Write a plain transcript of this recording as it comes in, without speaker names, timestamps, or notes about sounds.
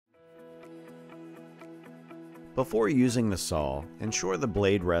Before using the saw, ensure the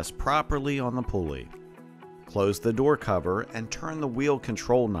blade rests properly on the pulley. Close the door cover and turn the wheel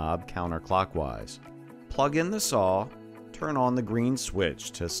control knob counterclockwise. Plug in the saw, turn on the green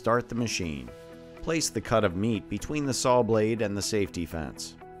switch to start the machine. Place the cut of meat between the saw blade and the safety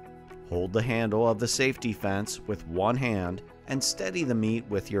fence. Hold the handle of the safety fence with one hand and steady the meat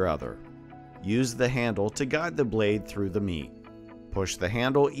with your other. Use the handle to guide the blade through the meat. Push the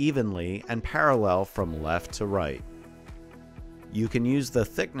handle evenly and parallel from left to right. You can use the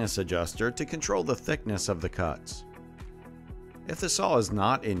thickness adjuster to control the thickness of the cuts. If the saw is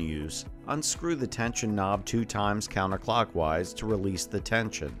not in use, unscrew the tension knob 2 times counterclockwise to release the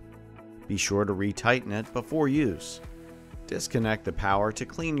tension. Be sure to retighten it before use. Disconnect the power to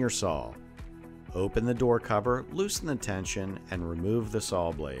clean your saw. Open the door cover, loosen the tension, and remove the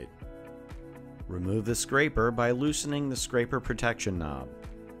saw blade. Remove the scraper by loosening the scraper protection knob.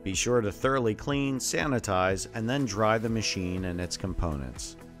 Be sure to thoroughly clean, sanitize, and then dry the machine and its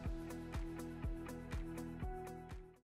components.